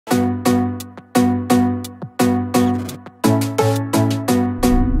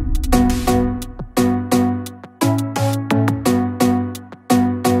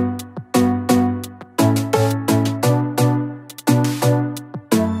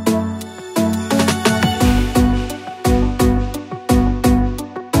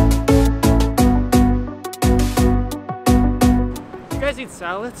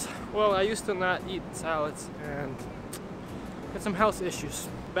salads. Well, I used to not eat salads and get some health issues.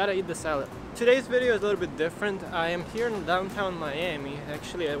 Better eat the salad. Today's video is a little bit different. I am here in downtown Miami,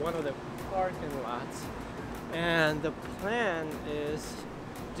 actually at one of the parking lots. And the plan is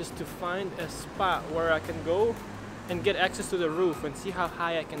just to find a spot where I can go and get access to the roof and see how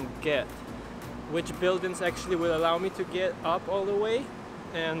high I can get. Which buildings actually will allow me to get up all the way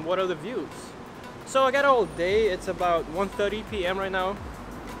and what are the views. So I got all day. It's about 1:30 p.m. right now.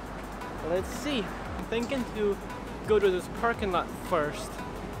 Let's see. I'm thinking to go to this parking lot first,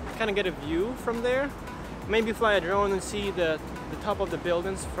 kind of get a view from there, maybe fly a drone and see the top of the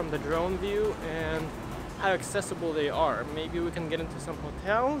buildings from the drone view and how accessible they are. Maybe we can get into some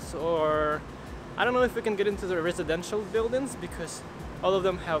hotels, or I don't know if we can get into the residential buildings because all of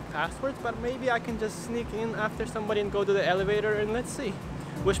them have passwords, but maybe I can just sneak in after somebody and go to the elevator and let's see.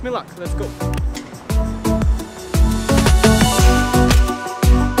 Wish me luck, let's go.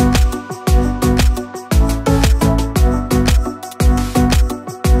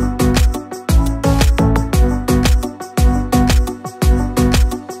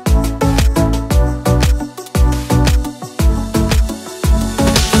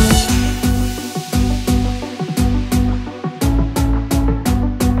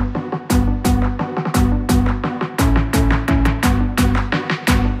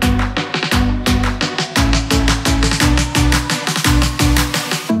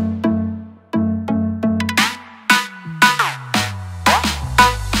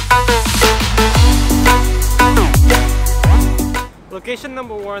 Location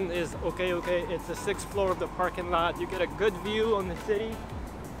number one is okay. It's the 6th floor of the parking lot. You get a good view on the city,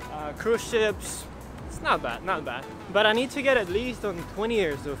 cruise ships. It's not bad, not bad. But I need to get at least on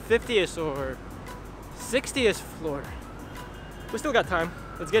 20th or 50th or 60th floor. We still got time.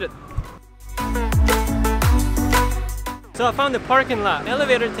 Let's get it. So I found the parking lot.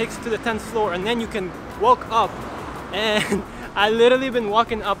 Elevator takes you to the 10th floor and then you can walk up. And I literally been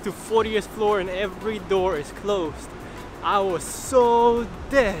walking up to 40th floor and every door is closed. I was so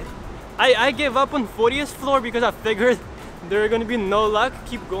dead. I gave up on 40th floor because I figured there were gonna be no luck.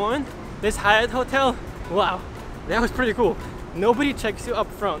 Keep going. This Hyatt hotel, wow, that was pretty cool. Nobody checks you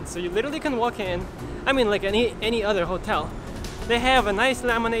up front, so you literally can walk in. I mean, like any other hotel. They have a nice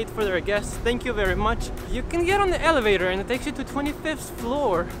laminate for their guests. Thank you very much. You can get on the elevator and it takes you to 25th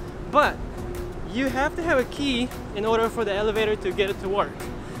floor, but you have to have a key in order for the elevator to get it to work.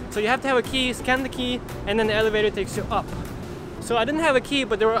 So you have to have a key, scan the key, and then the elevator takes you up. So I didn't have a key,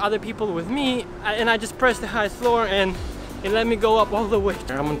 but there were other people with me, and I just pressed the highest floor and it let me go up all the way.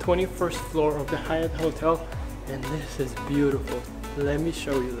 I'm on 21st floor of the Hyatt Hotel, and this is beautiful. Let me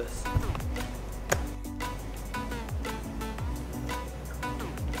show you this.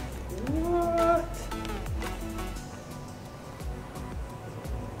 What?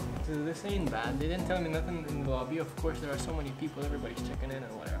 Dude, this ain't bad. They didn't tell me nothing in the lobby. Of course, there are so many people, everybody's checking in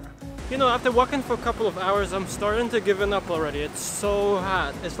and whatever. You know, after walking for a couple of hours, I'm starting to give up already. It's so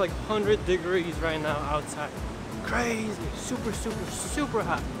hot. It's like 100 degrees right now outside. Crazy, super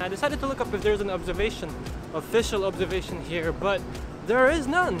hot. I decided to look up if there's an official observation here, but there is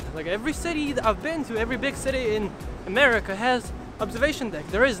none. Like every city that I've been to, every big city in America has observation deck.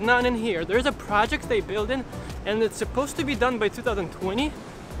 There is none in here. There's a project they build in, and it's supposed to be done by 2020.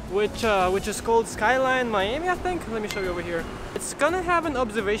 Which is called Skyline Miami, I think. Let me show you over here. It's gonna have an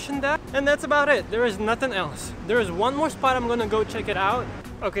observation deck, and that's about it. There is nothing else. There is one more spot. I'm gonna go check it out.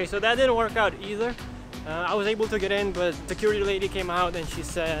 Okay, so that didn't work out either. I was able to get in, but security lady came out and she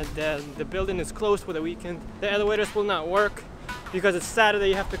said that the building is closed for the weekend. The elevators will not work because it's Saturday.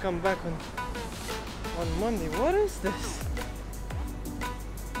 You have to come back on Monday. What is this?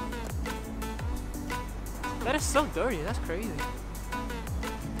 That is so dirty. That's crazy.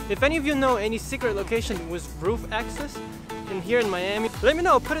 If any of you know any secret location with roof access in here in Miami, let me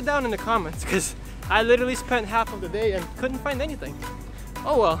know, put it down in the comments, because I literally spent half of the day and couldn't find anything.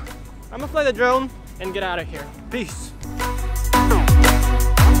 Oh well, I'm gonna fly the drone and get out of here. Peace.